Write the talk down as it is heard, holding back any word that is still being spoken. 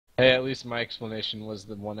Hey, at least my explanation was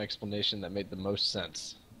the one explanation that made the most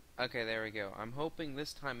sense. Okay, there we go. I'm hoping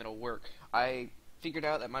this time it'll work. I figured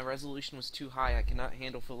out that my resolution was too high. I cannot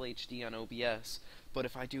handle full HD on OBS. But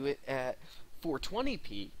if I do it at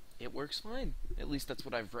 420p, it works fine. At least that's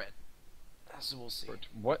what I've read. So we'll see.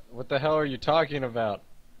 What the hell are you talking about?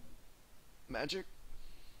 Magic?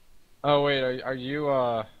 Oh wait, are you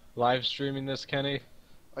live streaming this, Kenny?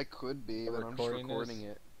 I could be, but I'm just recording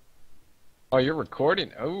it. Oh, you're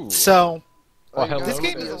recording? Oh. So, Well, hello this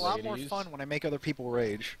game there, is a lot more ladies. fun when I make other people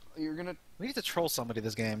rage. You're gonna... We need to troll somebody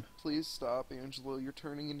this game. Please stop, Angelo. You're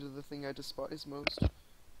turning into the thing I despise most.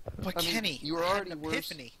 But I mean, Kenny, you were I had already an worse.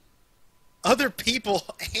 epiphany. Other people...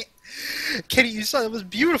 Kenny, you saw it was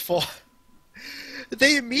beautiful.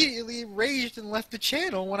 They immediately raged and left the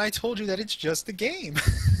channel when I told you that it's just a game.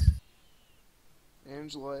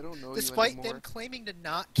 Angelo, I don't know Despite you anymore. them claiming to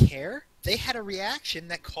not care, they had a reaction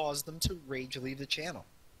that caused them to rage leave the channel.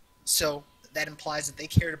 So, that implies that they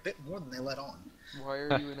cared a bit more than they let on. Why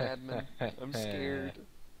are you an admin? I'm scared.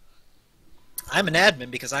 I'm an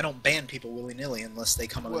admin because I don't ban people willy-nilly unless they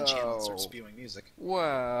come on the channel and start Whoa. spewing music.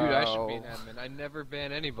 Wow. Dude, I should be an admin. I never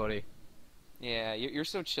ban anybody. Yeah, you're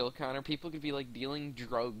so chill, Connor. People could be like dealing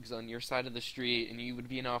drugs on your side of the street, and you would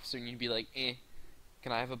be an officer, and you'd be like,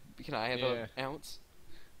 can I have Yeah. a ounce?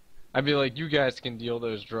 I'd be like, you guys can deal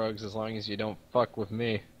those drugs as long as you don't fuck with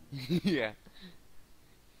me. Yeah.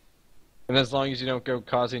 And as long as you don't go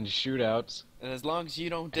causing shootouts. And as long as you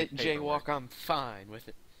don't And jaywalk, I'm fine with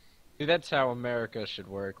it. See, that's how America should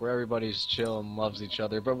work, where everybody's chill and loves each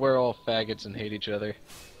other, but we're all faggots and hate each other.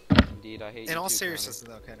 Indeed, I hate In you all too, seriousness,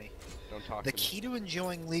 though, Kenny, Connor. Don't talk the to me. key to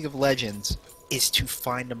enjoying League of Legends is to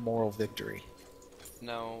find a moral victory.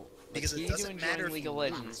 No, the Because it key doesn't to matter enjoying if League you of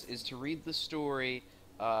Legends is to read the story,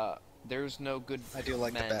 there's no good I do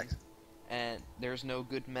like men, the back. and there's no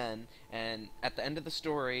good men, and at the end of the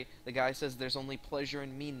story, the guy says there's only pleasure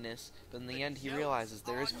and meanness, but in the end he realizes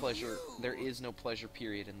there is no pleasure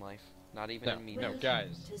period in life, not even in meanness. No,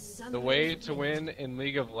 guys. The way to win in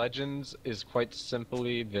League of Legends is quite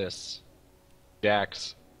simply this.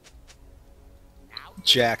 Jax.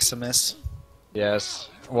 Jaximus. Yes.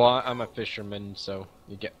 Well, I'm a fisherman, so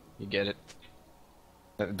you get it.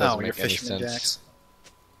 That doesn't Oh, you're make any Fisherman sense. Jax.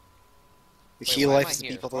 The Wait, key why am life I is the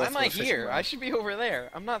here? people that Why left am I for a here? fishing I should be over there.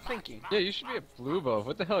 I'm not thinking. Yeah, you should be a blue buff.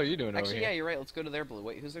 What the hell are you doing Actually, over yeah, here? you're right. Let's go to their blue.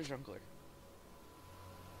 Wait, who's their jungler?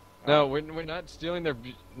 No, we're not stealing their...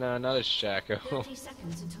 No, not a Shaco.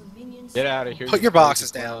 Get out of here. Put you your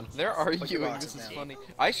boxes crazy down. clown. They're your arguing. boxes This is down. funny.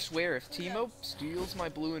 I swear, if Teemo steals my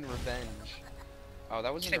blue in revenge... Oh,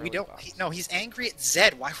 that was an Kenny, we early don't. box. No, he's angry at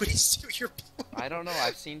Zed. Why would he steal your blue? I don't know.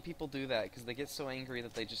 I've seen people do that because they get so angry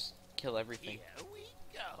that they just kill everything.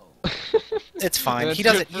 It's fine. That's He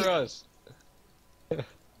doesn't. good for us.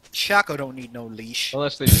 Shaco don't need no leash.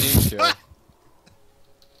 Unless they team kill.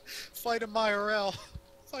 Fight him IRL.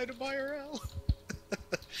 Fight him IRL.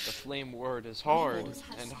 The flame word is hard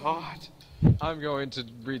and hot. I'm going to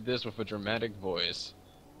read this with a dramatic voice.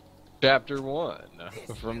 Chapter 1,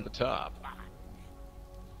 from the top.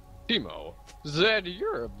 Timo, Zed,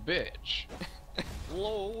 you're a bitch.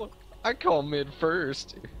 Lol, I call mid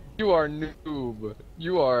first. You are noob.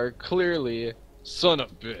 You are clearly son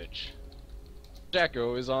of bitch.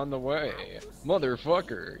 Shaco is on the way.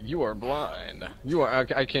 Motherfucker, you are blind. You are.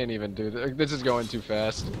 I can't even do this. This is going too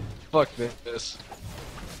fast. Fuck this.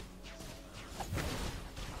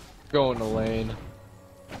 Go in the lane.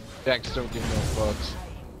 Jax don't give no fucks.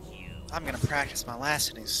 I'm gonna practice my last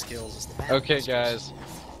hitting skills as the battle Okay, masters. guys.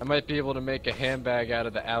 I might be able to make a handbag out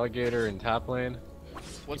of the alligator in top lane.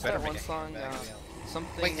 What's better that make one a song? handbag,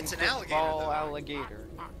 Something. Wait, it's an football alligator, though. alligator.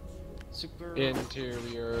 Super.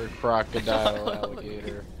 Interior crocodile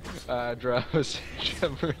alligator. Drowse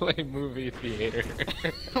Chevrolet movie theater.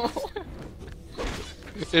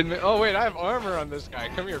 Oh wait, I have armor on this guy.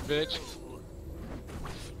 Come here, bitch.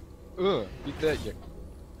 Ugh, eat that, you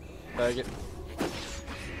faggot.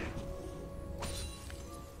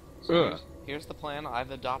 Ugh. Here's the plan.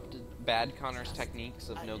 I've adopted Bad Connor's techniques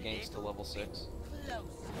of no ganks to level 6.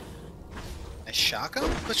 A Shaco?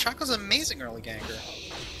 But Shaco's an amazing early ganker.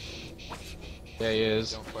 Yeah, he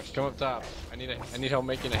is. Don't question Come up top. I need help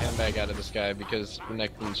making a handbag out of this guy because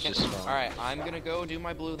Renekton's just strong. Alright, I'm gonna go do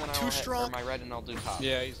my blue, then I'll Too strong? or my red, and I'll do top.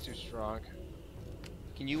 Yeah, he's too strong.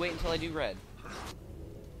 Can you wait until I do red?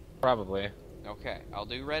 Probably. Okay, I'll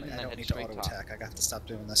do red and I then don't head need to straight auto top. attack. I got to stop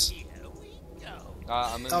doing this.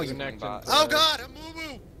 I'm Oh, in you the Renekton. bot. Oh god, a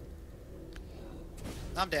moo-moo!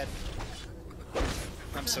 I'm dead.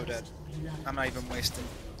 I'm so dead. I'm not even wasting.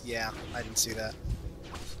 Yeah, I didn't see that.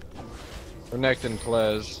 Renekton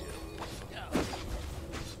plays.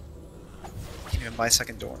 can't even buy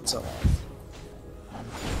second door in so long.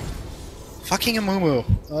 Fucking Amumu.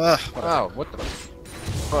 Ugh. Whatever. Oh, what the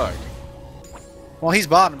fuck? Well, he's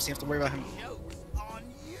bottom, so you have to worry about him. Yo,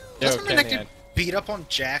 Doesn't Kenny, Renekton beat up on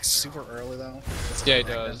Jax super early though? yeah, he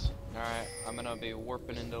does. Alright, I'm gonna be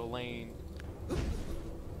warping into the lane.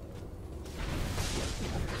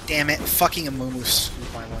 Damn it, fucking Amumu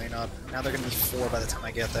screwed my lane up. Now they're gonna be 4 by the time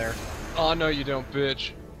I get there. Oh no, you don't,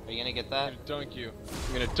 bitch. Are you gonna get I'm that? gonna dunk you.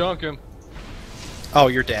 I'm gonna dunk him. Oh,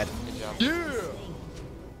 you're dead. Good job. Yeah!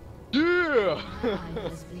 Yeah!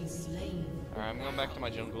 Alright, I'm going back to my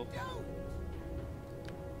jungle.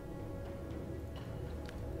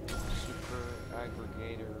 Super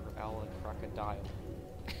aggregator ala crocodile.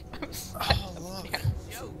 Oh, look.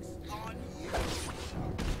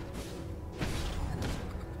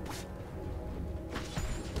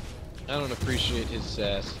 I don't appreciate his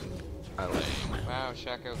sass. I lame. Wow,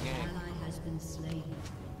 Shaco gang.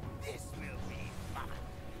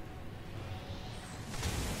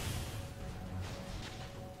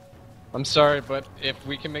 I'm sorry, but if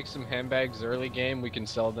we can make some handbags early game, we can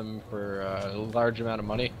sell them for a large amount of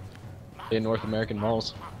money in North American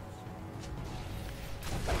malls.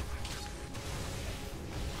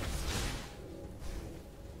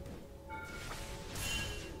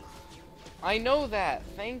 I know that!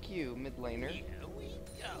 Thank you, mid laner.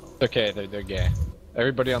 It's okay, they're gay.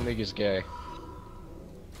 Everybody on League is gay.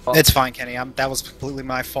 It's fine, Kenny. That was completely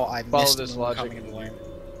my fault. I Follow missed this Amumu logic. coming in the lane.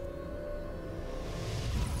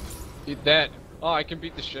 Eat that. Oh, I can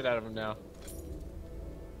beat the shit out of him now.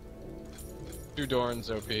 2 Doran's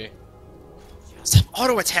OP. Stop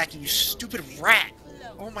auto-attacking, you stupid rat!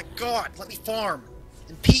 Oh my god, let me farm!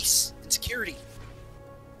 In peace! In security!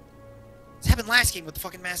 This happened last game with the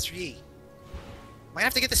fucking Master Yi. Am I gonna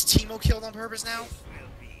have to get this Teemo killed on purpose now?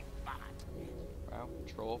 Wow,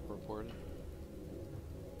 troll reported.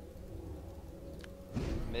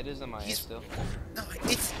 Mid is MIA He's- still. No,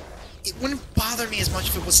 it wouldn't bother me as much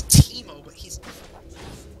if it was Teemo, but he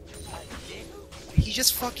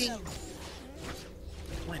just fucking...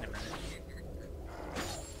 Wait a minute.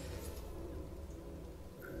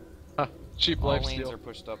 Huh, cheap All life lanes steal. are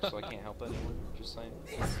pushed up, so I can't help anyone. Just saying.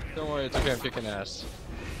 Don't worry, it's okay, I'm kicking ass.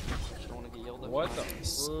 Just don't want to get yelled at. What the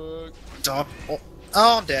fuck? Dog.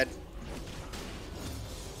 Oh, I'm dead.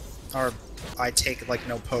 Or I take like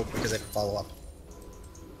no poke because I didn't follow up.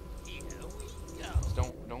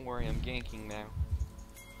 Don't worry, I'm ganking now.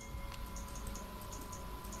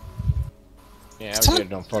 Yeah, Alligator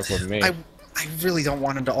don't fuck with me. I really don't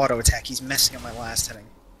want him to auto attack. He's messing up my last hitting.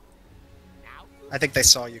 I think they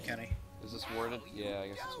saw you, Kenny. Is this warded? Yeah, I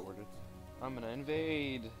guess it's warded. I'm gonna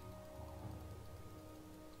invade.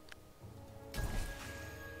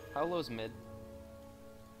 How low's mid?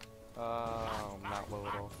 Not low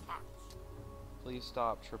at all. Please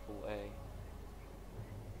stop triple A.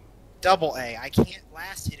 Double A. I can't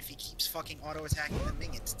last hit if he keeps fucking auto attacking the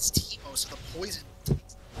minions. It's Teemo, so the poison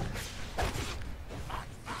takes.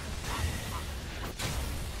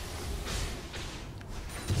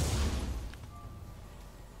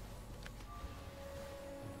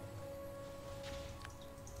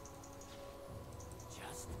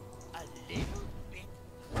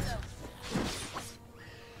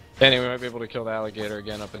 Anyway, we might be able to kill the alligator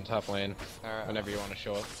again up in top lane Alright, whenever you want to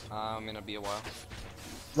show up. I'm gonna be a while.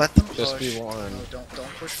 Let them push. Just be warned. No, don't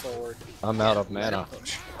push forward. I'm out of Let mana. him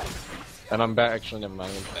push. And I'm back. Actually, never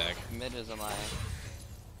mind. I'm back. Mid is MIA.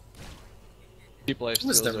 Cheap life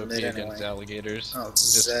Who's steals the OP mid against anyway? alligators. Oh, it's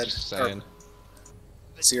Zed. Just saying.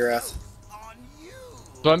 Zerath.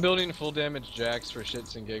 So I'm building full damage Jax for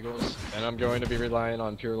shits and giggles, and I'm going to be relying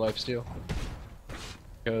on pure lifesteal.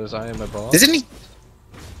 Because I am a boss. Isn't he?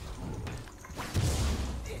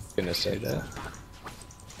 Gonna say that.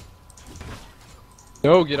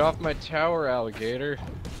 No, get off my tower, alligator.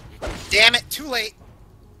 Damn it! Too late.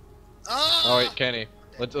 Oh wait, Kenny.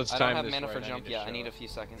 Let's I time don't have this mana right. for I jump need to yet. I show need a up. few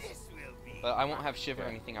seconds. But I won't have shiv or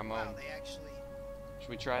anything. I'm Wow, on. they actually. Should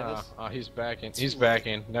we try this? Oh, he's backing. He's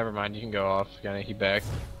backing. Never mind. You can go off, Kenny. He backed.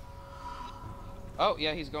 Oh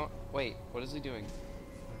yeah, he's going. Wait, what is he doing?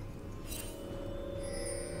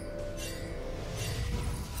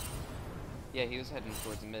 Yeah, he was heading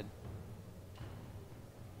towards mid.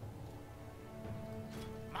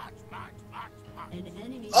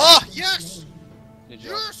 Oh yes! Good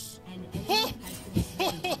job. Yes! Oh!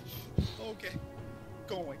 Okay.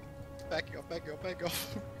 Going. Back up, back up, back up.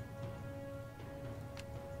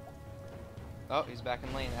 Oh, he's back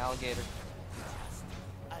in lane. Alligator.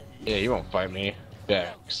 Yeah, you won't fight me.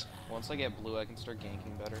 Jax. Once I get blue, I can start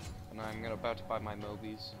ganking better. And I'm about to buy my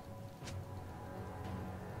Mobies.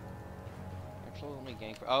 Actually, let me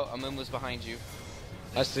gank. Oh, Amumu was behind you.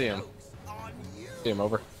 I see him. See him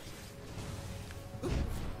over.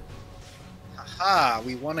 Haha,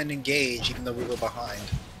 we won an engage even though we were behind.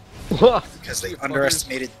 Because they You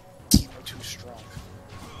underestimated Teemo too strong.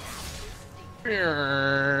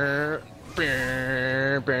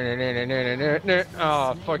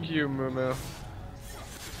 Oh, fuck you, Mumu.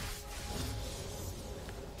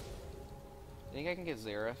 Think I can get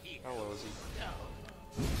Xerath? How low is he?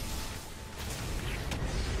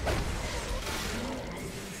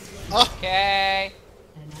 Oh! Okay.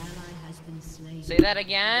 An ally has been slain. Say that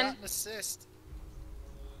again. Got an assist.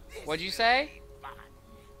 What'd you say?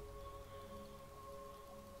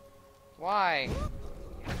 Why?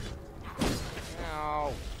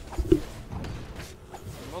 No. Your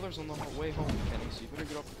mother's on the way home, Kenny, so you better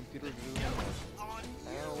get off the computer and do it.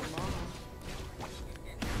 Hell no.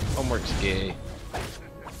 Homework's gay.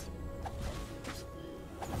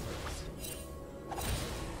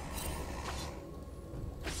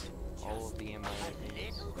 All of the ammo.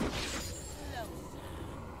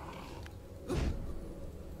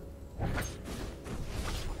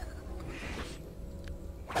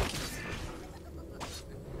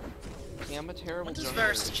 See, I'm a terrible When does jungler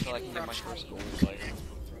Varus until I can get my cheat first goal. from Like,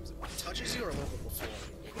 touches you or a little bit before?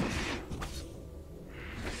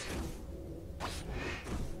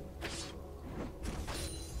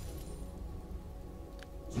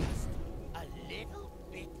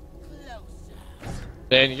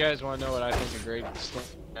 Dan, you guys want to know what I think a great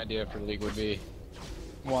idea for the league would be?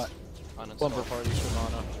 What? Slumber uninstall. Party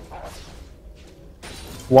Shyvana.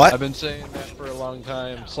 What? I've been saying that for a long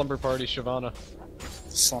time. Slumber Party Shyvana.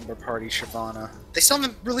 Slumber Party Shyvana. They still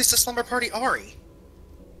haven't released a Slumber Party Ari.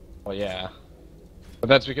 Well, yeah. But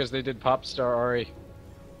that's because they did Popstar Ari.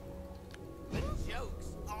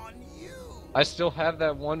 I still have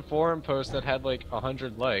that one forum post that had like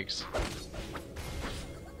 100 likes.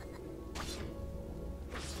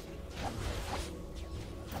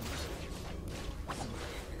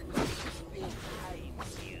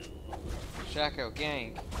 Shaco,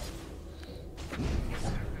 gank.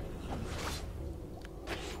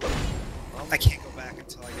 I can't go back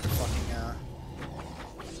until I get a fucking,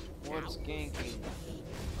 What's ganking?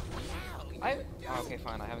 Oh, okay,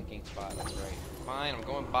 fine. I haven't ganked bot. That's right. Fine, I'm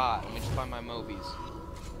going bot. Let me just find my Mobies.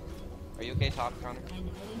 Are you okay, top Connor? An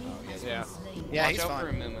enemy has Yeah. been slain. Yeah, Watch he's out fine. for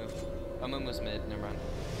a Mumu. A Mumu's mid. Never mind.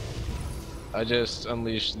 I just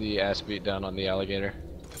unleashed the ass beat down on the alligator.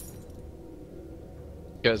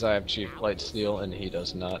 Because I have Chief Light Steel and he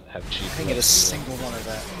does not have Chief I didn't Light get a Steel. single one of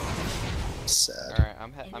that. Sad. All right,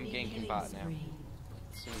 I'm Enemy ganking killing bot now. spree.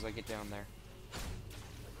 As soon as I get down there.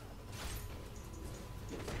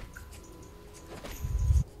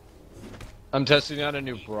 I'm testing out a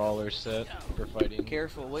new brawler set for fighting.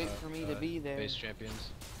 Careful, wait for me to be there. Base champions.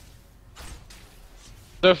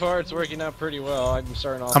 So far, it's working out pretty well. I'm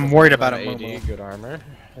starting off. I'm with worried a about lot of a AD, Mumu. good armor.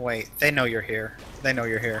 Wait, they know you're here. They know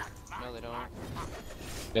you're here. No, they don't.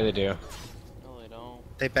 Yeah, they do. No, they don't.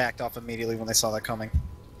 They backed off immediately when they saw that coming.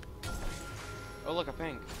 Oh, look, a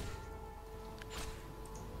pink.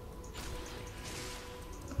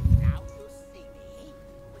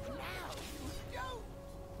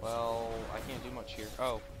 Well, I can't do much here.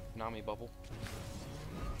 Oh, Nami bubble.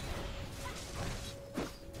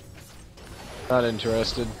 Not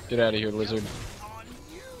interested. Get out of here, lizard.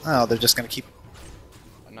 Oh, they're just gonna keep.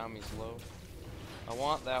 Nami's low. I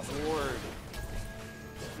want that ward.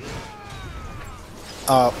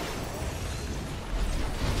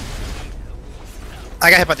 I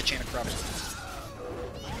got hit by the chain of corruption.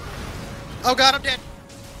 Oh god, I'm dead.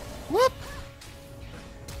 Whoop!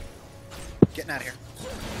 Getting out of here.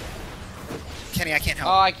 Kenny, I can't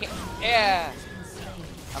help. Oh, I can't. Yeah.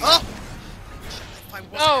 Oh! If I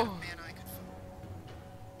wasn't No! out of mana, I could...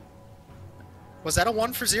 Was that a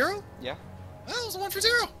 1 for 0? Yeah, Oh, it was a 1 for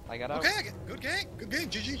 0. I got out. Okay, good game. Good game.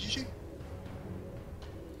 GG, GG.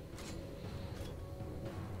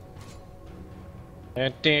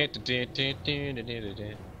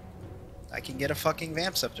 I can get a fucking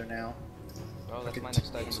Vamp Scepter now. Oh, that's Fucking my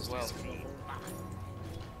next item Jesus. as well.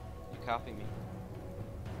 You copy me.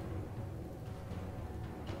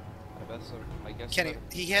 I bet so. I guess. Kenny, so.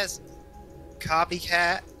 he has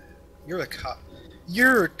copycat. You're a cop.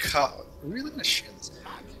 You're a cop. Are we really gonna share this?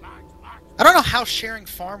 I don't know how sharing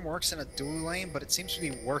farm works in a dual lane, but it seems to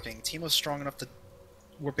be working. Teemo's strong enough to.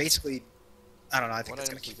 We're basically. I don't know. I think What it's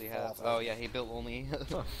gonna items does keep he have? evolving. Oh yeah, he built only.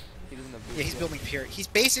 He doesn't have. Yeah, he's building pure. He's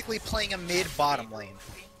basically playing a mid-bottom lane.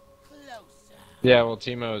 Yeah, well,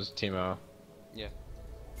 Teemo's Teemo. Yeah.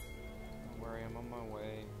 Don't worry, I'm on my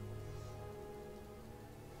way.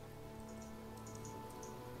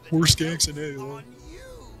 Worst ganks in AOL.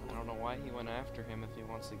 I don't know why he went after him if he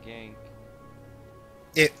wants to gank.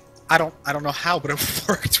 I don't know how, but it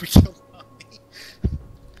worked. We killed Nami.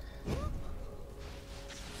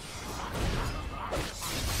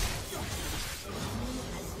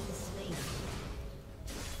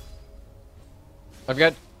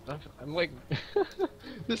 I'm like,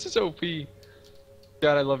 this is OP.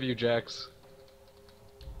 God, I love you, Jax.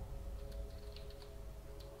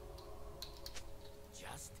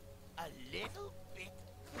 Just a little bit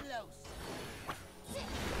closer.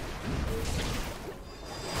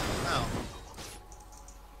 Oh.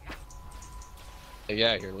 Hey, get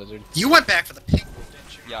out of here, lizard. You went back for the pink one,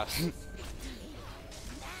 didn't you? Yes.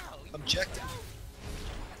 Objective.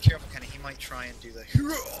 Careful, Kenny. He might try and do the.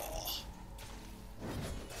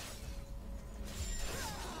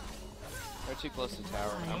 They're too close to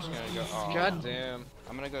tower. I'm just gonna go. Oh, God damn.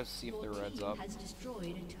 I'm gonna go see if the red's up. Has destroyed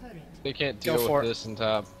a turret. They can't Go deal for with it. this in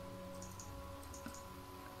top.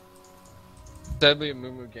 Sadly, a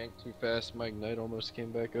Mumu ganked too fast. My Ignite almost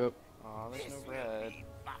came back up. Oh, there's no red.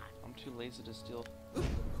 I'm too lazy to steal.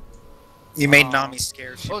 You made Aw. Nami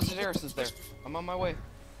scared. Oh, Zedarius is there. I'm on my way.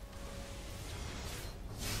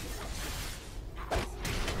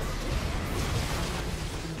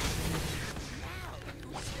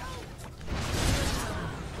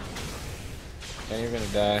 And you're gonna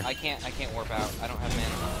die. I can't warp out. I don't have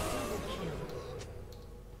mana.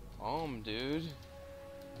 Dude.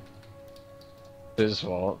 It's his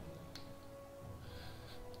fault.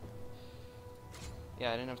 Yeah,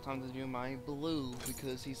 I didn't have time to do my blue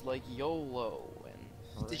because he's like YOLO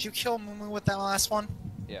and. Did you kill Mumu with that last one?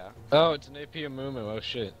 Yeah. Oh, it's an AP of Mumu. Oh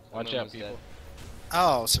shit. Watch out, Mumu's people. dead.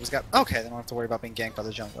 Oh, so he's got. Okay, then I don't have to worry about being ganked by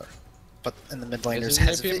the jungler. But in the mid laners Is it an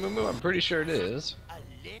has AP of Mumu? I'm pretty sure it is. A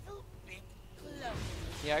little bit closer.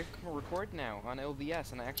 Yeah, I can record now on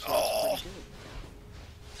OBS and I actually Oh. looks pretty good.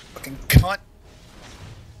 fucking cunt.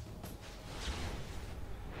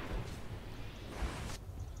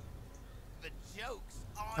 The joke's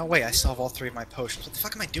on No way, I you. still have all three of my potions. What the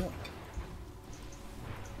fuck am I doing?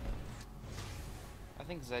 I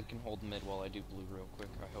think Zed can hold mid while I do blue real quick,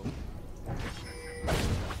 I hope.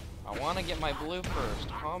 I want to get my blue first.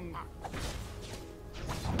 Come.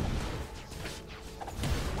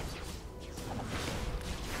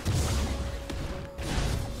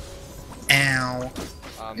 Ow.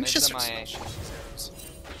 Mid's just MIA. This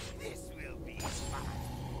will be fun.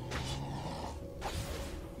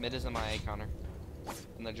 Mid is MIA, Connor.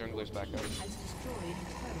 And the jungler's back up. Has destroyed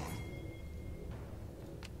a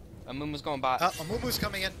turret. Amumu's going bot. Amumu's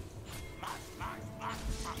coming in.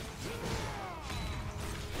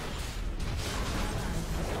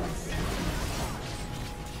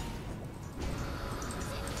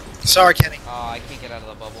 Sorry, Kenny. Oh, I can't get out of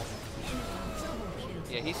the bubble.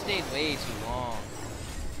 Yeah, he stayed way too long.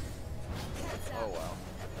 Oh wow.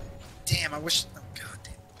 Damn, I wish. Oh, god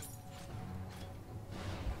damn.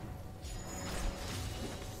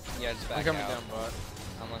 Yeah, just I'm back coming out. down bot.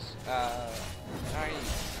 Unless, I didn't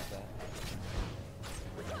use that.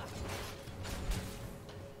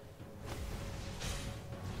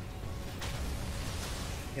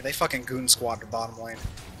 Yeah, they fucking goon squad to bottom lane.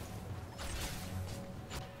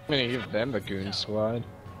 I'm gonna give them a goon squad.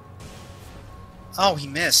 Oh, he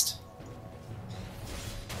missed.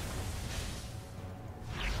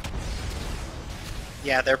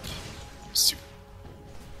 Yeah, they're super.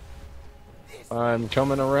 I'm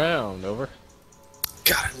coming around. Over.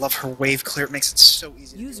 God, I love her wave clear. It makes it so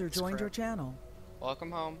easy. to User do this joined your crap. channel.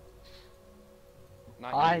 Welcome home.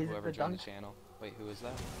 Not Hi, you, is it whoever the joined the dunk? channel. Wait, who is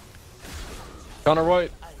that? Connor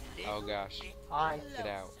White. Oh gosh. Hi. Get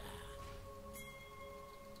out.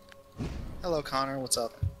 Hello, Connor. What's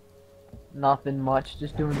up? Nothing much,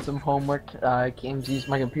 just doing some homework. I came to use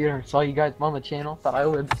my computer, saw you guys on the channel, thought I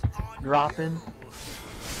would drop in.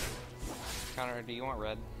 Connor, do you want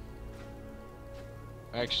red?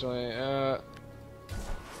 Actually,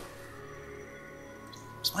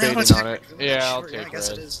 Is my Baiting auto attack on it. really Yeah, that I'll short? Yeah, take I guess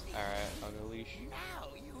red. it is. Alright, I'll go leash. Now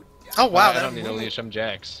you Oh wow, I that don't need a Amumu- leash. I'm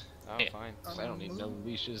Jax. Oh, Yeah. fine. I don't need no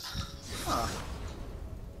leashes. Huh.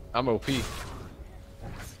 I'm OP.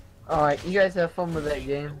 Alright, you guys have fun with that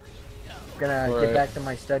game. Gonna Alright. get back to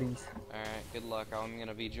my studies. Alright, good luck. I'm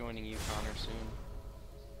gonna be joining you, Connor, soon.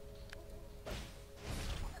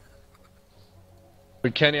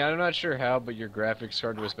 But Kenny, I'm not sure how, but your graphics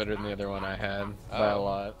card was better than the other one I had by a Oh.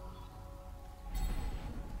 lot.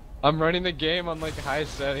 I'm running the game on like high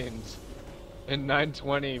settings in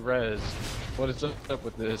 920 res. What is up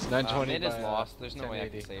with this? 920 Mid is by, lost. There's no way I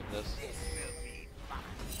can 1080. save this.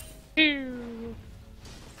 Ew.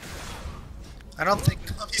 I don't think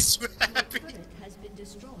Nami's too happy. Turret has been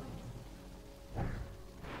destroyed.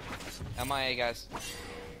 MIA, guys.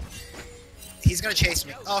 He's gonna chase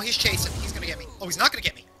me. Oh, he's chasing. He's gonna get me. Oh, he's not gonna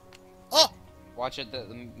get me. Watch it, the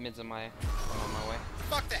mid's on my way.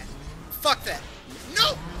 Fuck that! Fuck that!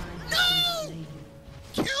 No! No!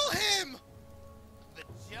 Kill him! The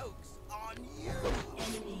joke's on you.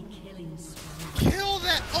 Enemy killing spree. Kill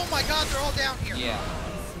that! Oh my god, they're all down here. Yeah,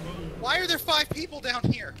 Why are there 5 people down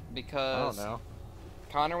here? I because don't know.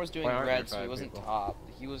 Connor was doing Why aren't there red, so he 5 wasn't people? top.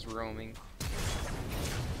 He was roaming.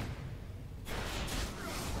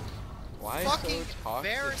 Why Fucking so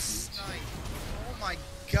toxic? Varus. Oh my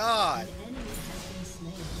god. An enemy has been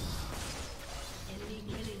slain. Enemy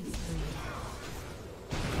killing spree.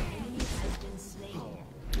 Enemy has been slain.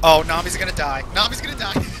 Oh, Nami's gonna die. Nami's gonna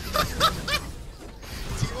die.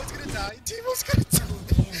 Teemo's gonna die. Teemo's gonna die.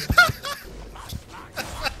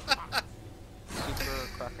 Super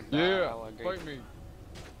crocodile. Yeah, alligator. fight me.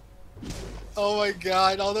 Oh my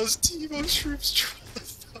god, all those Teemo troops troll the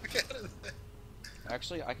fuck out of there.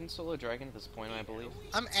 Actually, I can solo dragon at this point, I believe.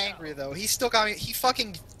 I'm angry though. He still got me. He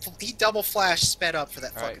double flash sped up for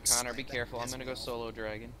that fucking. Alright, Connor, be snipe. careful. I'm gonna go solo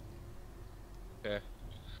dragon. Okay.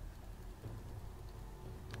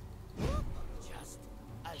 Just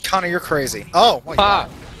Connor, you're crazy. Oh my Ha!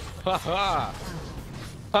 god. Ha ha!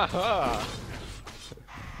 Ha ha!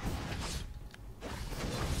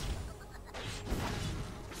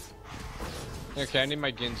 Okay, I need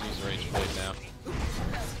my Ginzu's rage blade now.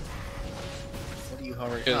 What do you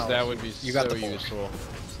hurry? Because Oh, that would be you got so the Bork. useful.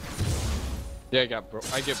 Yeah,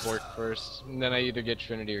 I get Bork first, and then I either get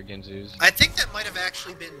Trinity or Ginzu's. I think that might have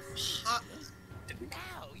actually been hot.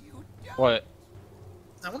 now you don't. What?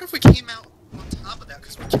 I wonder if we came out on top of that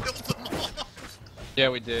because we killed them all. Yeah,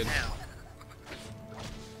 we did. Now.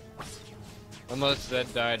 Unless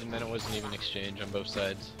Zed died, and then it wasn't even exchange on both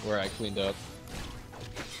sides, where I cleaned up.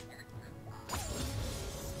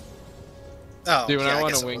 Oh, Dude, when yeah, I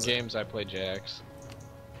want guess to it win wasn't. games, I play Jax.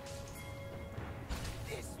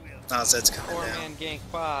 This will Oh, Zed's coming down. 4-man gank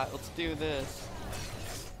bot. Let's do this.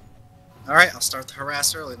 Alright, I'll start the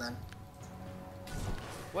harass early then.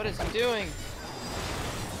 What is he doing?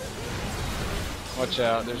 Watch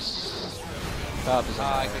out, there's... Top is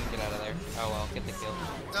Ah, I on couldn't get out of there. Oh well, get the kill.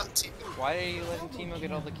 Oh, Teemo. Why are you letting Teemo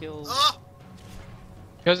get all the kills? Oh!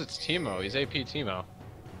 Because it's Teemo, he's AP Teemo.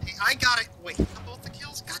 Hey, I got it. Wait, I got both the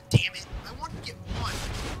kills? God damn it. I wanted to get one.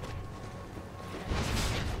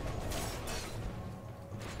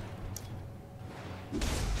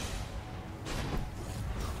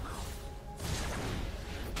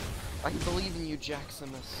 I believe in you,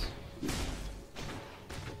 Jaximus.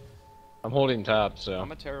 I'm holding top, so...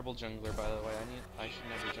 I'm a terrible jungler, by the way. I should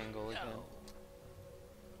never jungle again.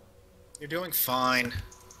 You're doing fine.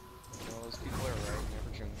 Well, those people are right.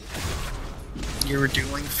 Never jungle. You're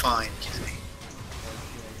doing fine, Kenny.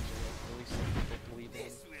 At least some people believe in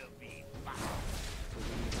this will be fun.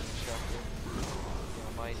 Shaco. The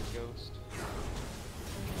almighty ghost.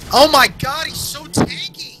 Oh my god, he's so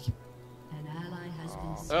tanky! An ally has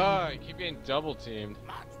been slain. Ah, I keep getting double teamed.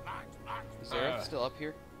 Is Zereth still up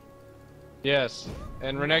here? Yes,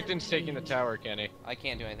 and Renekton's taking the tower, Kenny. I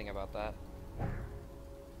can't do anything about that.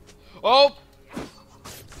 Oh!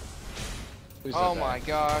 Please Oh don't my die.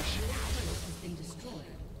 gosh. Has been destroyed.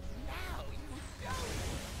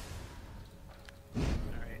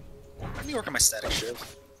 Alright. Let me work on my static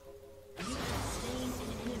shift. You have slain an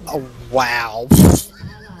enemy. Oh, wow. An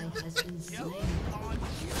ally has been slain.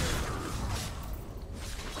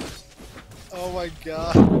 Oh my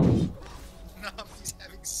god. No, he's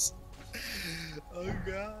having oh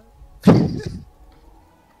god.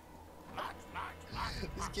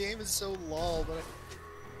 This game is so lol, but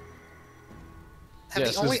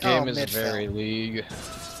Yes, this game is very league.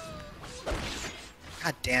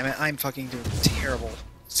 God damn it, I'm fucking doing terrible.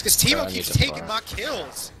 It's because Teemo I need keeps to taking farm. my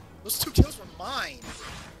kills. Those 2 kills were mine.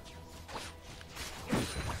 I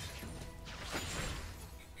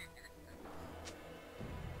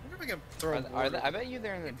wonder if I can throw a Are ward. I bet you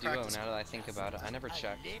they're in the duo practice. now that I think about it. I never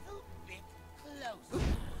checked. Little bit closer.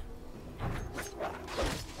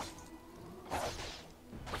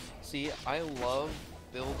 See, I love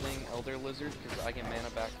building Elder Lizard because I get mana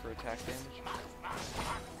back for attack damage.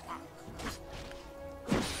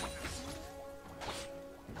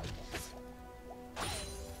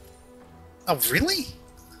 Oh, really?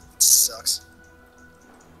 That sucks.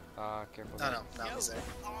 Careful. No, he's there.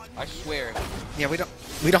 I swear. Yeah, we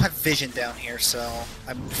don't have vision down here, so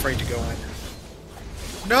I'm afraid to go in.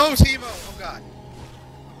 No, Teemo! Oh god.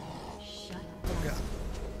 Shut Oh god.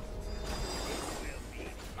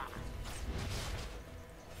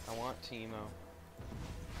 I want Teemo.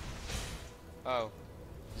 Oh,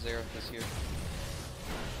 Zereth is here.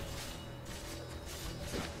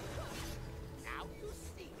 Now you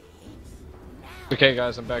see me. Okay,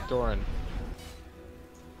 guys, I'm backdooring.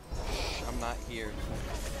 Shh, I'm not here.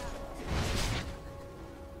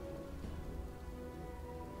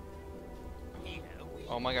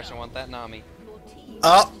 Oh my gosh, I want that Nami. Your team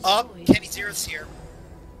Up, has up. destroyed Kenny Zero's here.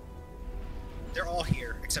 They're all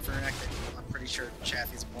here, except for Renekton. I'm pretty sure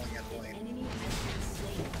Chaffee's pulling out the an lane. enemy has been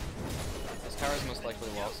slain. This tower's most likely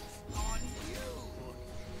lost.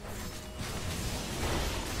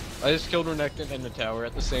 I just killed Renekton and the tower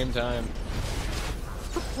at the same time.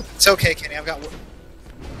 It's okay, Kenny. I've got.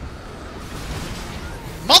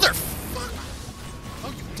 Motherfucker!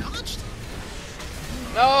 Oh, you dodged?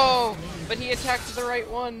 No! But he attacked the right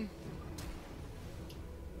one.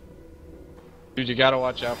 Dude, you gotta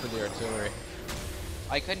watch out for the artillery.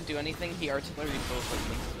 I couldn't do anything. He artillery both of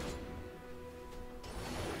me.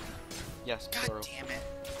 Yes, God bro. damn it.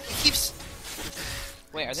 He keeps.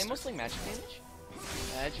 Wait, are they mostly magic damage?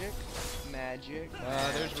 Magic, magic.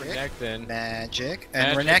 There's Renekton. Magic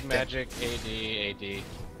and Magic, Renekton. magic, AD.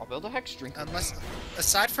 I'll build a hex drink. Unless,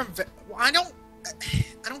 aside from, well, I don't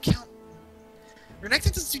count.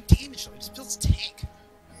 Renekton doesn't do damage though. He just builds a tank.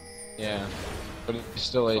 Yeah. But it's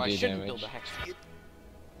still So AD I shouldn't damage. build a hex drink.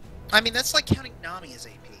 I mean, that's like counting Nami as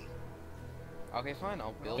AP. Okay, fine.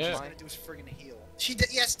 I'll build All Yeah. she's my. gonna do is friggin' heal. She did,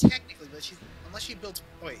 yes, technically, but she unless she builds.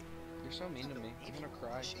 Wait, You're so mean to me. I'm gonna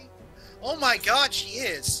cry. is she? Oh my God, she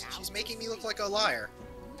is. She's making me look like a liar.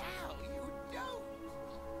 Now you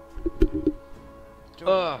don't.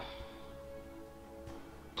 Ugh.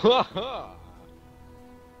 Ha ha!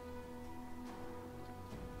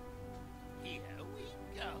 Here we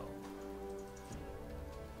go.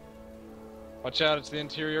 Watch out, it's the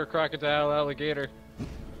interior crocodile alligator.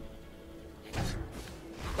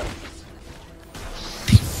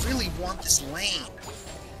 They really want this lane.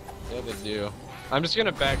 Yeah, they do. I'm just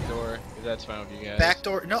gonna backdoor, if that's fine with you guys.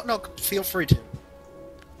 Backdoor. No, no. Feel free to.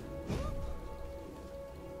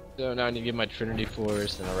 So now I need to get my Trinity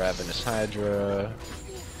Force and a Ravenous Hydra.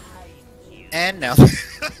 And now they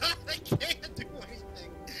can't do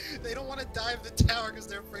anything. They don't want to dive the tower because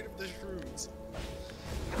they're afraid of the shrooms.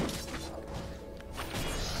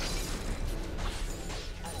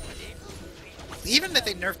 Even if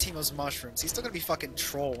they nerf Teemo's mushrooms, he's still gonna be fucking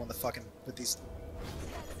troll on the fucking with these.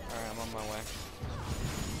 Alright, I'm on my way.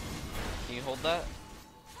 Can you hold that?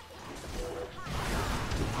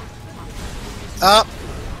 Up.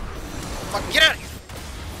 Fucking get out of here.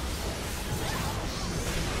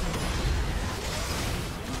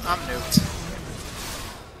 I'm nuked.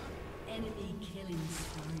 Enemy killing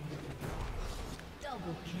spree.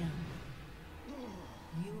 Double kill.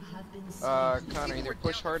 You have been slain. Connor, either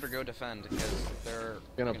push hard or go defend, because they're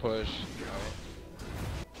Gonna push.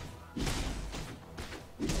 You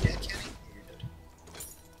dead, Kenny? You're dead.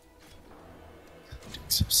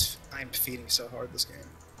 Dude, I'm feeding so hard this game.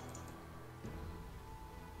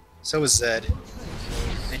 So is Zed.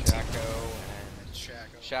 And Shaco and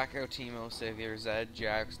Shaco. Shaco, Teemo, Savior, Zed,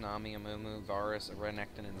 Jax, Nami, Amumu, Varus,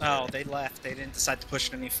 Renekton, and Oh, Zed. they left. They didn't decide to push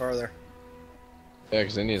it any further. Yeah,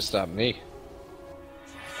 because they need to stop me.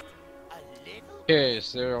 A little. Okay,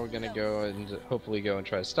 so they're all gonna go and hopefully go and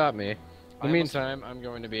try to stop me. In I the almost- meantime, I'm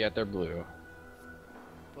going to be at their blue.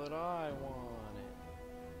 But I want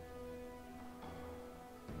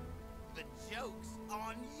it. The joke's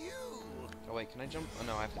on you. Oh wait, can I jump? Oh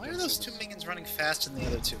no, I have to Why jump are those through two this. minions running faster than the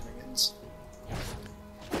other two minions?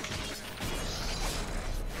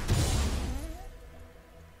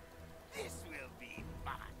 This will be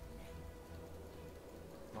fun.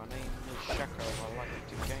 My name is Shaco, I like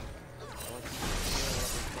to gank. I like to kill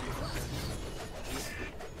everything.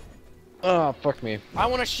 Oh, fuck me. I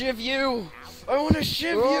wanna shiv you! I wanna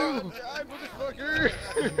shiv you! Die, motherfucker!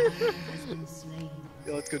 Has been slain.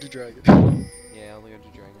 Yeah, let's go to Dragon. Yeah, I'll go to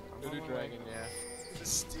Dragon. I'm Go on to my Dragon, way. yeah.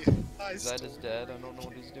 Zed is dead, I don't know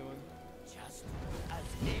what he's doing. Just a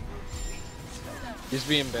little. He's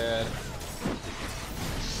being bad.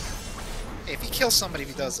 Hey, if he kills somebody, if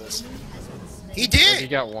he does this. Enemy has been slain. He He did!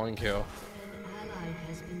 got one kill. An ally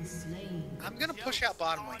has been slain. I'm gonna push out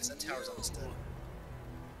bottom lane because that tower's almost dead.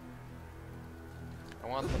 I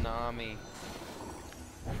want the Nami.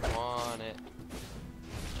 I want it.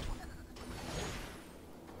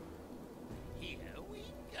 Here we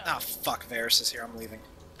go. Ah, fuck, Varus is here. I'm leaving.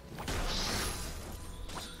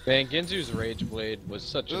 Man, Genzu's Rage Blade was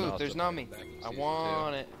such an Ooh, awesome there's Nami. back in I season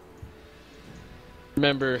want it. 2.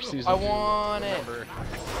 Remember season I 2, want it. remember.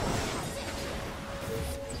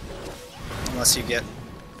 Unless you get.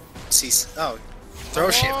 See. Oh. Throw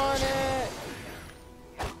I shit. want it.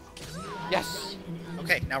 Yes!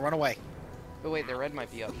 Okay, now run away. Oh wait, their red might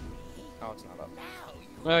be up. Oh, it's not up.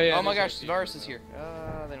 Oh, yeah, Oh my there's gosh, no Varus season, is here.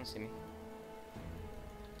 They don't see me.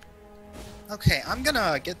 Okay, I'm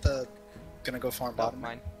gonna get the. Gonna go farm Oh, bottom.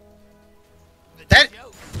 mine. That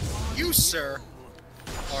you, sir,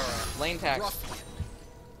 are a Lane tax. ruffian.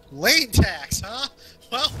 Lane tax, huh?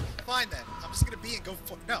 Well, fine then. I'm just gonna be and go.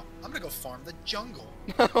 No, I'm gonna go farm the jungle.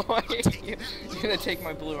 You're gonna take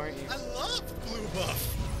my blue, aren't you? I love blue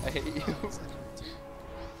buff. I hate you.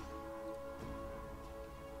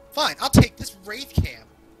 Fine, I'll take this wraith cam.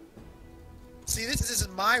 See, this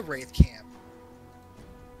isn't my wraith cam.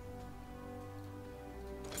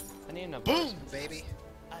 I need enough. Boom, baby.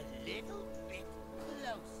 A little bit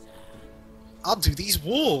closer. I'll do these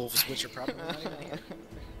wolves, which are probably not even here.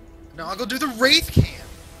 No, I'll go do the wraith cam.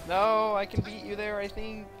 No, I can beat you there, I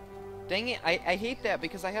think. Dang it, I hate that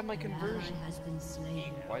because I have my An conversion. ally has been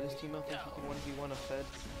slain. Why does Timo think he can 1v1 a Fed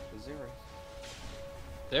with Zero?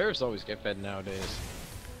 Theirs always get fed nowadays.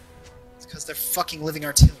 It's because they're fucking living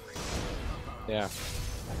artillery. Yeah.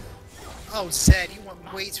 Oh, Zed, you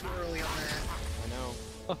went way too early on that. I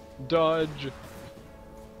know. Dodge.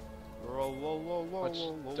 Whoa, whoa, whoa, whoa, Much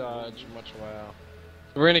whoa, whoa. dodge, much wow.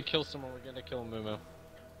 We're gonna kill someone, we're gonna kill Mumu.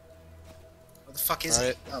 What the fuck is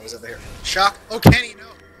Right. he? Oh, he's over here. Shock. Oh, Kenny, no.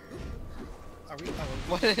 Are we?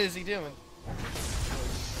 What is he doing?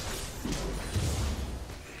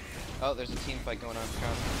 Oh, there's a team fight going on.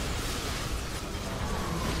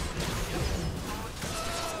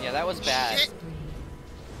 Yeah, that was bad. Shit.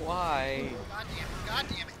 Why? God damn it. God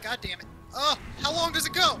damn it. God damn it. Oh, how long does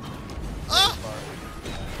it go? Oh,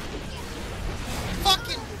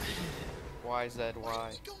 fucking. Why, Zed? Why Why?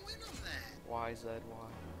 did he go in on that? Why, Zed? Why?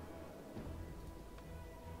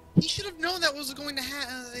 He should have known that was going to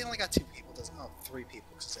happen. They only got 2 people. Doesn't? Oh, 3 people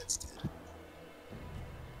because Zed's dead.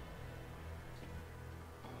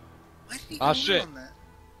 Why did he go Ah, in shit. on that?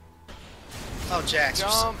 Oh, Jax. you're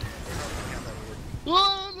so Jump. dead.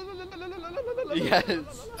 Yes.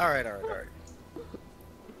 Alright, alright, alright.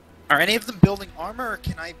 Are any of them building armor, or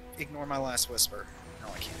can I ignore my last whisper? No,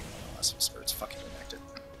 I can't ignore my last whisper. It's fucking connected.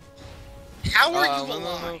 How are you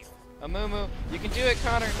alive? Amumu, you can do it,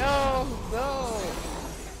 Connor. No, no.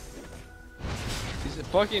 He's a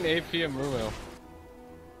fucking AP Mumu.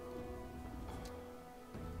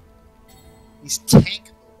 He's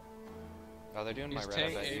tank, Oh, they're doing my He's red. I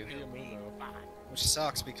tank bet you. AP Mumu. which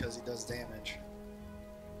sucks because he does damage.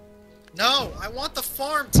 No, I want the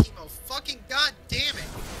farm, Timo. Fucking god damn it.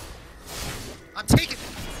 I'm taking it.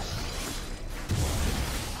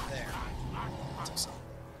 There. Took some.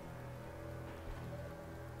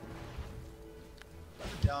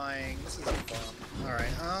 Dying. This is fun.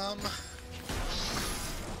 Alright,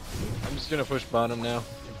 I'm just gonna push bottom now.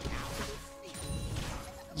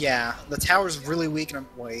 yeah, the tower's really weak and I'm.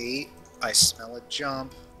 Wait, I smell a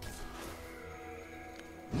jump.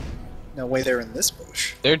 No way they're in this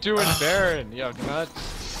bush. They're doing Baron, yo,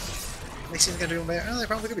 nuts. They seem to be doing Baron. Oh, they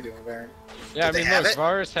probably could be doing Baron. Yeah, I Do they mean, have look, it?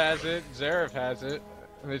 Varus has it, Zeref has it.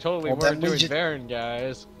 And they totally Well, then weren't we doing just- Baron,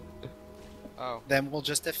 guys. Oh, Then we'll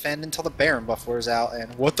just defend until the Baron buff wears out.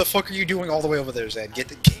 And what the fuck are you doing all the way over there, Zed? Get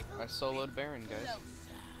the game. I soloed Baron, guys.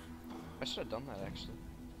 I should have done that actually.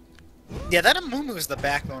 Yeah, that Amumu is the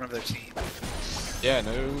backbone of their team. Yeah,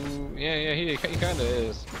 no, yeah, he kinda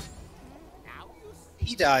is.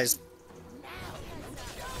 He dies.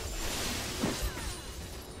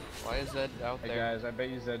 Why is Zed out Hey there? guys, I bet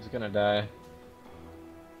you Zed's gonna die.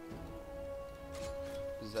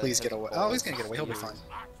 Zed Please has get away. Oh, balls. he's gonna get away. He'll be fine.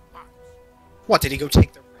 What, did he go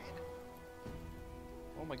take the red?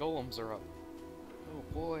 Oh, my golems are up. Oh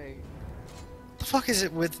boy. The fuck is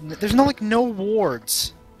it with... There's no, like, no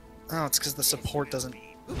wards. Oh, it's because the support doesn't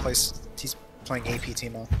place... He's playing AP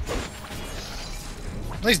Timo.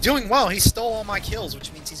 Well, he's doing well. He stole all my kills,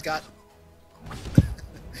 which means he's got...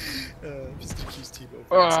 just accuse Timo.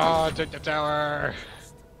 Ah, take the tower!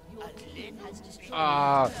 Your team has destroyed.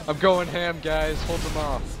 Ah, I'm going ham, guys. Hold them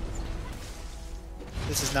off.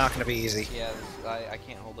 This is not gonna be easy. Yeah, I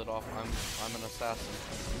can't hold it off. I'm an assassin.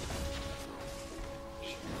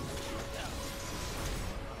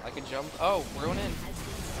 I can jump. Oh, ruin in.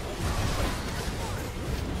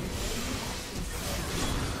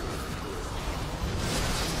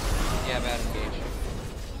 Yeah, bad engage.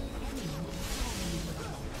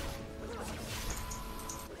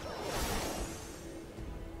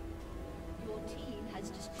 Your team has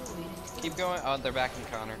destroyed. Keep going. Oh, they're back in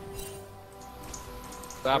Connor.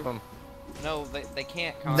 Stop him. No, they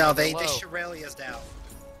can't. Connor. No, They're they low. Shirelia's down.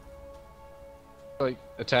 Like,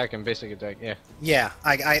 attack him, basic attack, yeah. Yeah,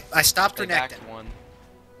 I stopped They connecting. backed one.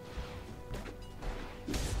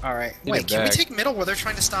 Alright. Need Wait, it can we back. take middle where they're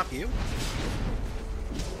trying to stop you?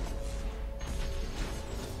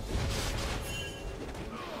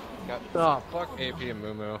 Got Oh, fuck AP and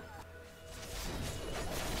Mumu.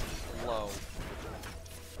 low.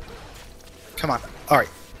 Come on. Alright.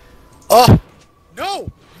 Oh!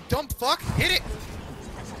 dumb fuck! Hit it!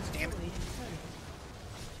 Damn it.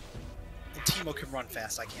 And Teemo can run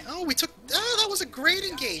fast, I can't. Oh, we took... Oh, that was a great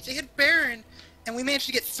engage! They hit Baron, and we managed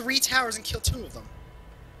to get 3 towers and kill 2 of them.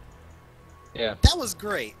 Yeah. That was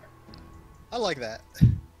great. I like that.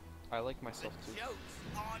 I like myself too. Joke's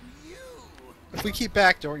on you. If we keep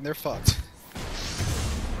backdooring, they're fucked.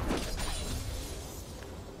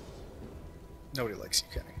 Nobody likes you,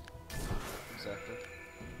 Kenny. Exactly.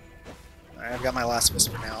 Alright, I've got my last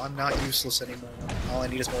whisper now. I'm not useless anymore. All I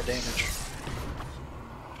need is more damage.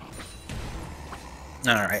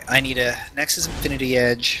 Alright, I need a Nexus Infinity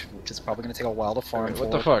Edge, which is probably going to take a while to farm Wait, for.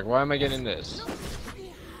 what the fuck? Why am I getting this?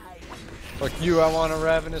 Fuck you, I want a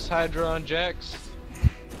Ravenous Hydra on Jax.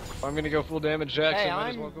 If I'm gonna go full damage Jax, Hey, I might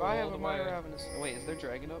as well go I all have the a Minor way. Ravenous. Oh, wait, is there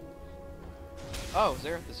Dragon up? Oh,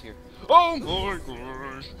 Xerath is here. Oh my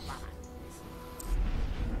gosh!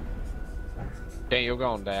 Okay, you're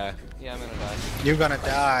gonna die. Yeah, I'm gonna die. You're gonna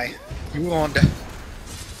die. You gonna die.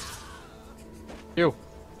 You!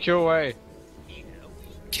 Kill away!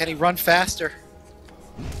 Kenny, run faster.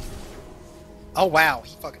 Oh wow,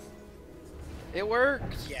 he fucking... It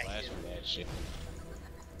worked! Yeah, Flash he for that shit.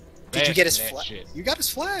 did. You get his Flash for that flash? shit. You got his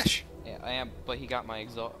flash. Yeah, I am, but he got my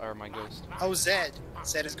my ghost. Oh, Zed.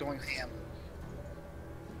 Zed is going ham.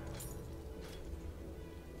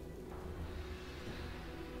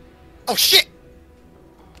 Oh shit!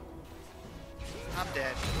 I'm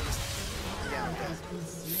dead. Yeah, I'm dead.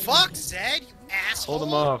 Fuck, Zed, you asshole! Hold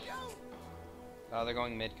him off. Oh, they're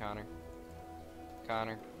going mid, Connor.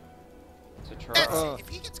 Connor. It's a That's troll. it. If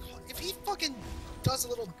he gets caught, if he fucking does a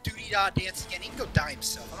little doody-da dance again, he can go die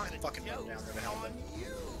himself. I'm not gonna fucking run down there to help him.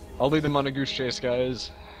 I'll lead them on a goose chase,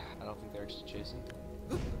 guys. I don't think they're just chasing.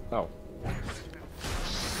 Oh.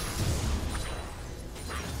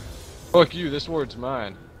 Fuck you, this ward's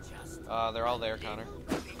mine. They're all there, Connor.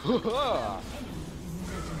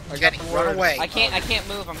 I Kenny, the run word. away. I can't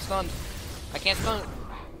move, I'm stunned. I can't stun. There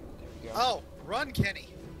we go. Oh, run, Kenny.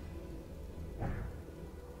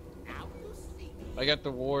 Now you see me. I got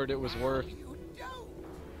the ward, it was worth. You don't.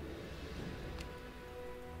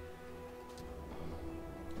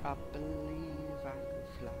 I believe I can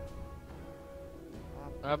fly.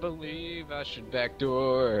 I believe I should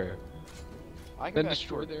backdoor. I can Then backdoor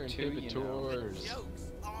destroy their too, you know. inhibitors. Joke's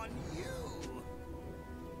on you.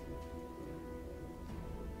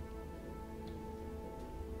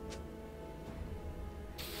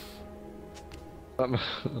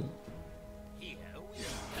 Here we go.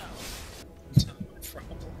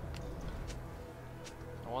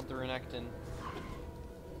 I want the Renekton.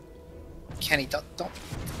 Kenny, don't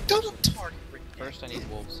target Rick. First, I need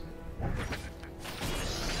wolves.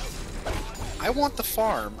 I want the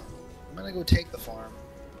farm. I'm gonna go take the farm.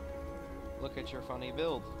 Look at your funny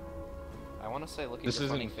build. I want to say, look at This your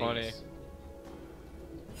funny isn't funny. face.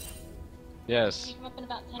 Yes. Pick him up in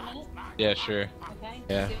about 10 minutes. Yeah, sure. Okay.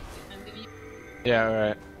 Yeah. I'm giving you. Yeah,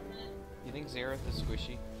 alright. You think Xerath is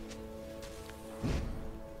squishy?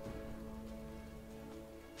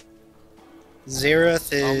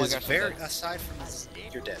 Xerath Oh my is gosh, I'm very. dead. Aside from this,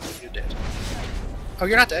 you're dead. You're dead. Oh,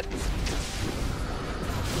 you're not dead.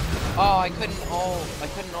 Oh, I couldn't ult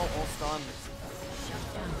all stun.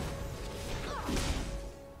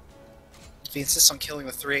 If he insists on killing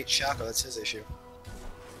with 3/8 Shaco, that's his issue.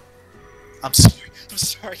 I'm sorry. I'm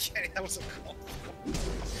sorry, Kenny. That was a call.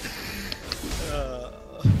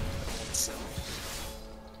 So,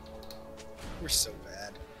 we're so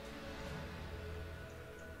bad.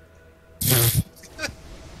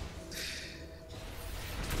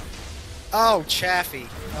 Oh, Chaffe.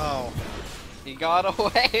 Oh, He got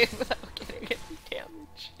away without getting any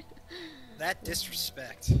damage. that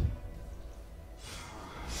disrespect.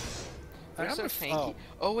 They're I'm so gonna tanky.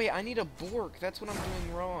 Oh wait, I need a Bork. That's what I'm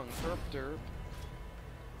doing wrong. Herp derp.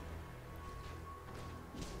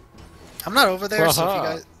 I'm not over there, so if you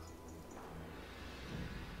Waha. guys.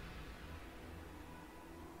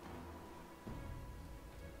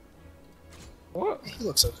 What? He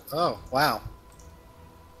looks okay. Oh, wow.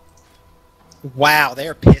 Wow,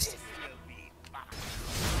 they're pissed.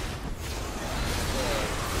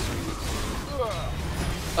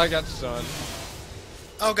 I got stunned.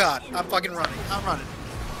 Oh god, I'm fucking running. I'm running.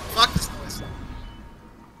 Fuck this noise.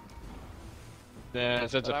 Nah,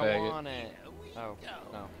 that's a But I faggot. want it. Oh,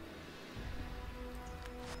 no.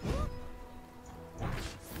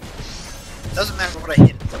 Doesn't matter what I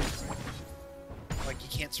hit. Like, you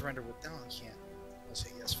can't surrender with. No, you can't. I'll say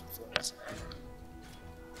yes for the floors.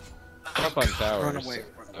 Up on God, towers. Run away,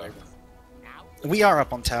 run away. We are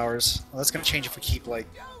up on towers. Well, that's gonna change if we keep, like,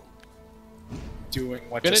 doing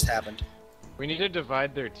what Gonna- just happened. We need to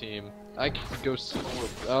divide their team. I could go.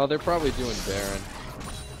 Oh, they're probably doing Baron.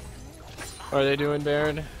 Are they doing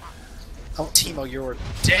Baron? Oh, Teemo, you're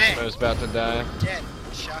dead. I was about to die. Dead.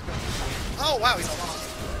 Shaco. Oh, wow, he's alive.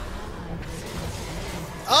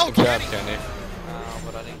 Oh, Good job, Kenny. Kenny. Oh,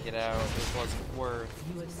 but I didn't get out. It wasn't worth.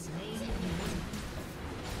 You have slain an enemy.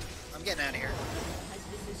 I'm getting out of here. Has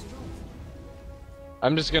been destroyed.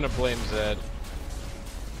 I'm just gonna blame Zed.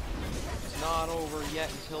 It's not over yet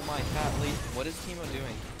until my cat leaves. What is Teemo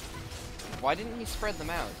doing? Why didn't he spread them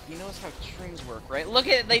out? He knows how strings work, right? Look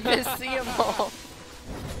at it, they just see them all.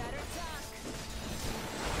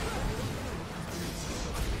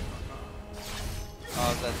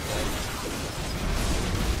 Oh, that's dead.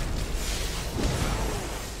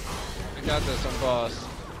 I got this, I'm boss.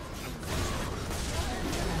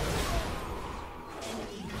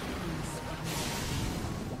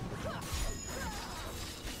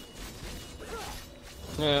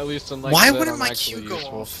 Yeah, at least unlike Why Zed, wouldn't I'm my actually Q go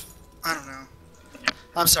useful. off? I don't know.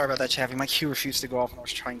 I'm sorry about that, Chaffe. My Q refused to go off when I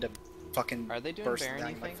was trying to fucking Are they doing burst Baron, down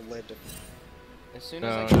you like think? the lid. As soon No,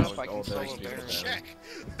 as I get no, up, I can all solo those do Baron. that. Check.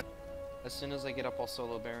 As soon as I get up, I'll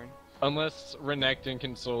solo Baron. Unless Renekton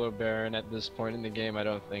can solo Baron at this point in the game, I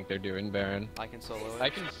don't think they're doing Baron. I can solo it. I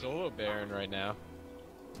can solo Baron right now.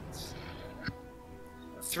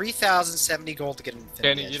 3,070 gold to get an Infinity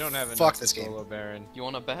Kenny, Edge. you don't have enough Fuck to this game. solo Baron. You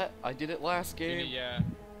wanna bet? I did it last game. Yeah.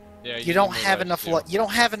 Yeah, You don't need more have enough. lifesteal. You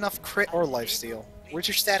don't have enough crit or lifesteal. Where's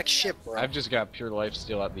your static ship, bro? I've just got pure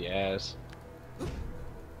lifesteal out the ass.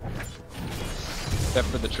 Except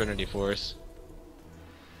for the Trinity Force.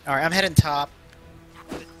 All right, I'm heading top.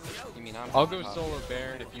 You mean I'll go solo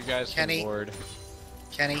Baron if you guys Kenny. can ward.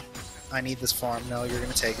 Kenny, I need this farm. No, you're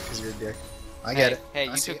gonna take it because you're a dick. I get it. Hey,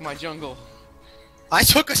 I you see took it. my jungle. I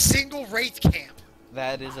took a single Wraith camp.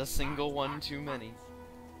 That is a single one too many.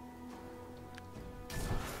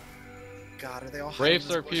 God, are they all hiding Wraiths in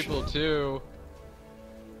this are bush? people too.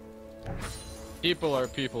 People are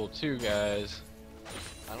people too, guys.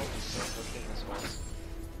 I don't think so. Let's get this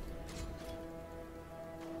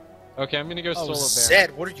one. Okay, I'm gonna go Oh, solo Baron.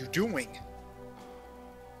 Zed, what are you doing?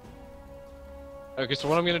 Okay, so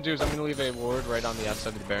what I'm gonna do is I'm gonna leave a ward right on the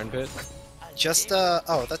outside of the Baron pit. Just,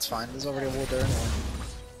 oh, that's fine. There's already a wall there anyway.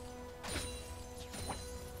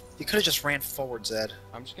 You could have just ran forward, Zed.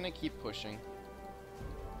 I'm just gonna keep pushing.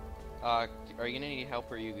 Are you gonna need help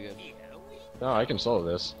or are you good? No, I can solo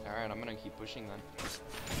this. Alright, I'm gonna keep pushing then.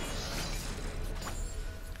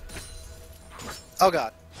 Oh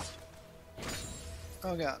god.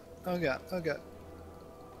 Oh god. Oh god. Oh god.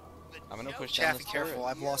 I'm gonna push down Chaffe, this turret. careful.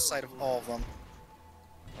 I've lost sight of all of them.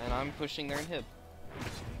 And I'm pushing their inhib.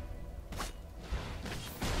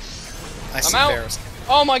 I see out. Varus.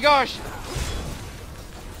 Oh my gosh!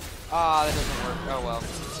 Ah, that doesn't work. Oh well.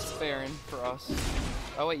 Baron for us.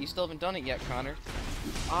 Oh wait, you still haven't done it yet, Connor.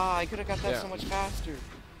 Ah, I could have got that Yeah. so much faster.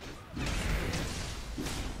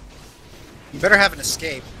 You better have an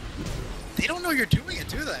escape. They don't know you're doing it,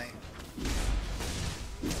 do they?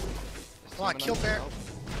 Come on, kill Baron.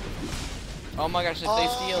 Oh my gosh, if Oh. they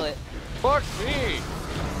steal it. Fuck me!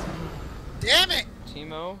 Damn it!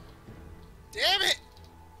 Teemo. Damn it!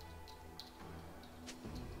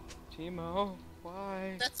 Teemo.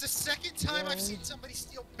 Why? That's the second time I've Why? seen somebody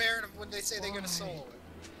steal Baron when they say they're gonna Why? solo it.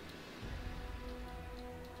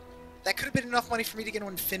 That could have been enough money for me to get an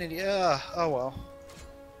Infinity. Oh well.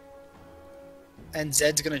 And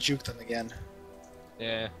Zed's gonna juke them again.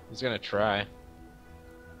 Yeah, he's gonna try.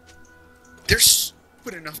 They're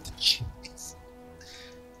stupid enough to chase.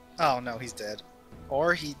 Oh no, he's dead.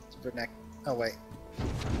 Or he... Oh wait.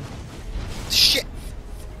 Shit!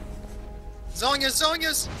 Zhonya's!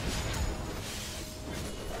 Zhonya's!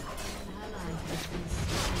 Ally has been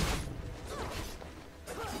slain.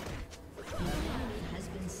 An enemy has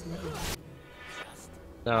been slain.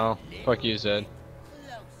 No, fuck you, Zed.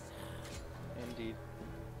 Indeed.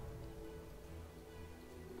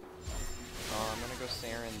 Oh, I'm gonna go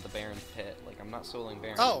Saren the Baron pit. Like, I'm not soloing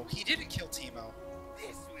Baron. Oh, he didn't kill Teemo.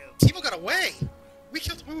 This will Teemo got away! We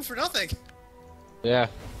killed Moo for nothing! Yeah.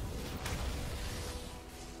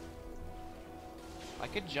 I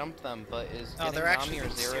could jump them, but is Oh, getting they're actually Nami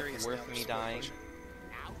or being Xerath serious worth now, they're me still dying? pushing.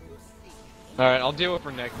 now you'll see. Alright, I'll deal with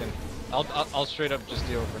Renekton. I'll straight up just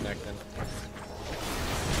deal with Renekton.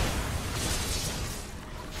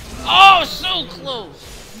 Oh, so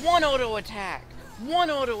close! One auto attack! One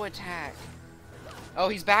auto attack! Oh,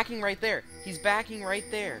 he's backing right there. He's backing right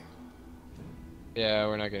there. Yeah,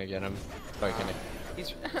 we're not gonna get him. Fuck Kenny.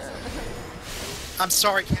 He's. I'm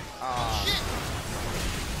sorry, Ken. Ah, Shit!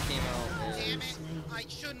 Teemo. Damn it! I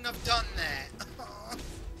shouldn't have done that.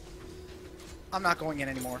 I'm not going in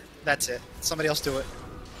anymore. That's it. Somebody else do it.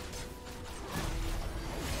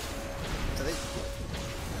 Do they...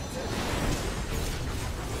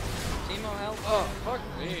 Teemo, help. Oh, fuck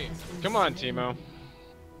me. Come on, Timo.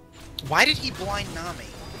 Why did he blind Nami?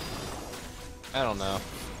 I don't know.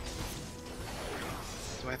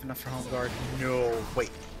 Do I have enough for home guard? No. Wait.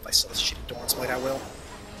 If I sell this shitty Doran's Blade, I will.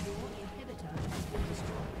 Your inhibitor has been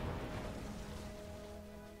destroyed.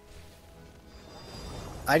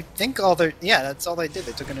 I think all they yeah, that's all they did.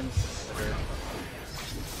 They took an inhibitor.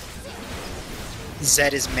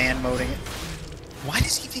 Zed is man-moding it. Why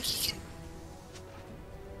does he think he can...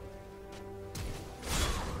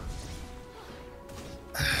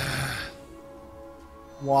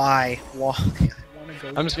 Why? Why? I wanna go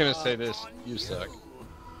I'm just gonna say this. You suck.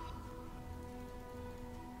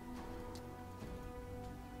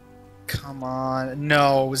 Come on.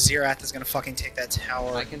 No, Xerath is gonna fucking take that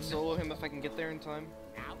tower. I can solo him if I can get there in time.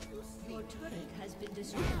 Your turret has been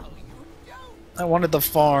destroyed. I wanted the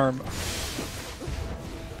farm.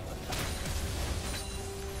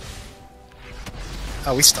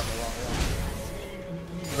 Oh, we stuck the wrong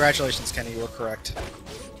one. Congratulations, Kenny, you were correct. Your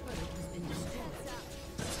turret has been destroyed.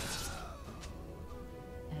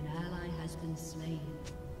 An ally has been slain.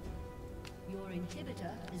 Your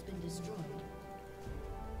inhibitor has been destroyed.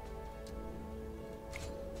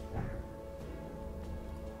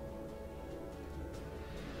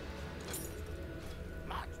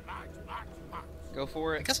 Go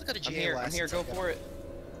for it. I guess I got a GA I'm here. I'm last here. Go second. for it.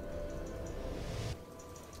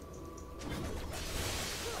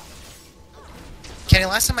 Kenny,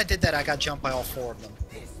 last time I did that, I got jumped by all four of them.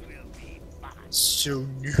 So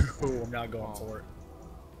no, I'm not going for it.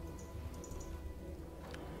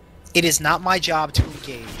 It is not my job to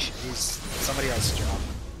engage. It is somebody else's job.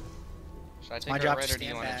 Should I take my her job right to or do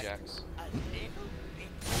you stand want back. to Jax?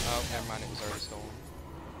 Oh, never mind. It was already stolen.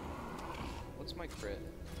 What's my crit?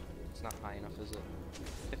 It's not high enough, is it?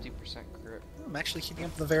 50% crit. I'm actually keeping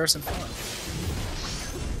up with the Varus and farm.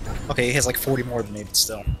 Okay, he has like 40 more than me, but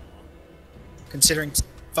still. Considering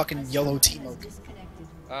fucking YOLO Timo. Disconnected.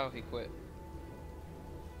 Oh, he quit.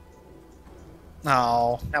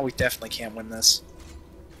 No, now we definitely can't win this.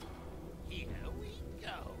 Here we go.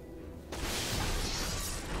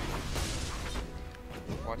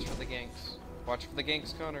 Watch for the ganks. Watch for the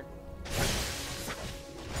ganks, Connor.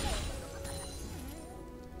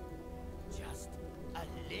 Just a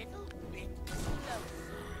little bit closer.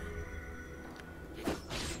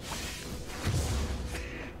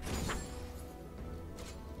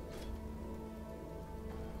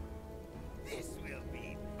 This will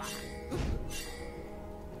be fun.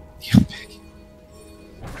 Yeah, Becky.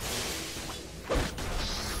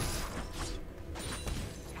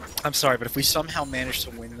 I'm sorry, but if we somehow manage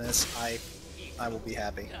to win this, I will be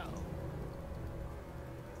happy.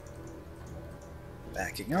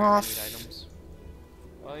 Backing I off. need items.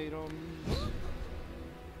 Items.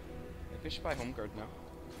 Maybe I should buy home guard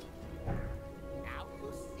now. Now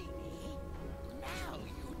you see me. Now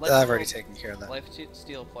you Life I've already steal- taken care of that. Life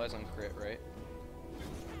steal applies on crit, right?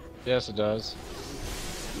 Yes, it does.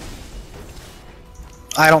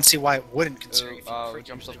 I don't see why it wouldn't, considering if you We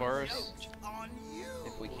jump the Varus on you.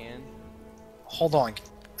 if we can. Hold on,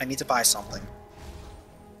 I need to buy something.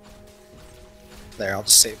 There, I'll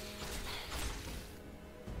just save.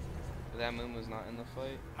 That moon was not in the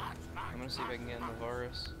fight. I'm gonna see if I can get in the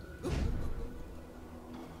Varus.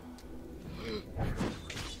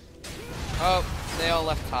 Oh, they all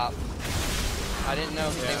left top. I didn't know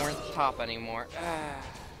that they weren't top anymore.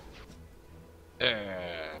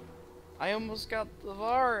 I almost got the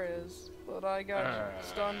Varus, but I got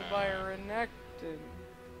stunned by a Renekton.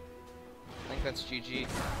 I think that's GG.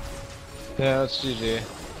 Yeah, that's GG.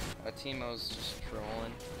 Timo's just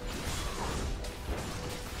trolling.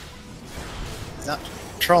 He's not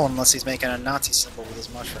trolling unless he's making a Nazi symbol with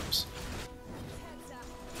his mushrooms.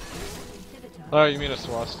 Oh, you mean a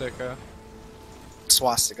swastika?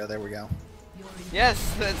 Swastika, there we go.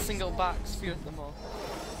 Yes, that single box feared them all.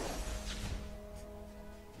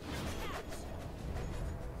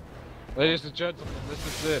 Ladies and gentlemen, this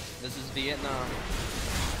is it. This is Vietnam.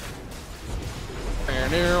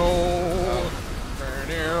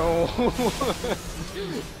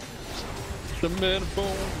 The men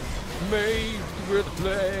born made with the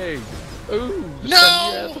flag. Ooh, the No!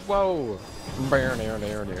 sun, yes, whoa.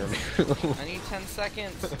 I need 10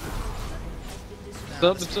 seconds.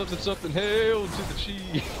 Something, hail to the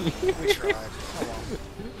chief. We tried. Oh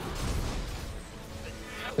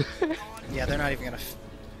well. Yeah, they're not even gonna.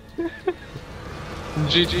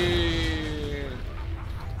 GG.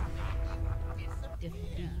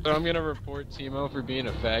 So I'm gonna report Timo for being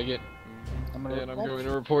a faggot, I'm gonna. and I'm going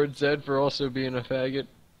to report Zed for also being a faggot.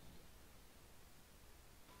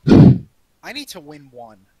 I need to win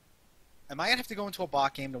one. Am I gonna have to go into a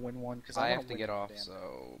bot game to win one? Because I have to get off,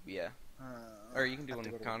 so yeah. Or you can do have one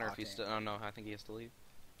to go with to Connor if he's locking. still. Oh no, I think he has to leave.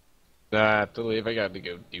 Nah, I have to leave. I got to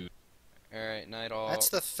go do. Alright, night all. That's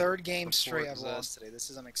the third game straight I've Report lost today. This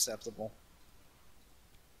is unacceptable.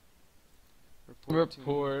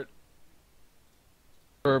 Report.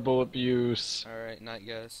 Verbal abuse. Alright, night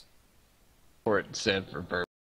guys. Report said for verbal.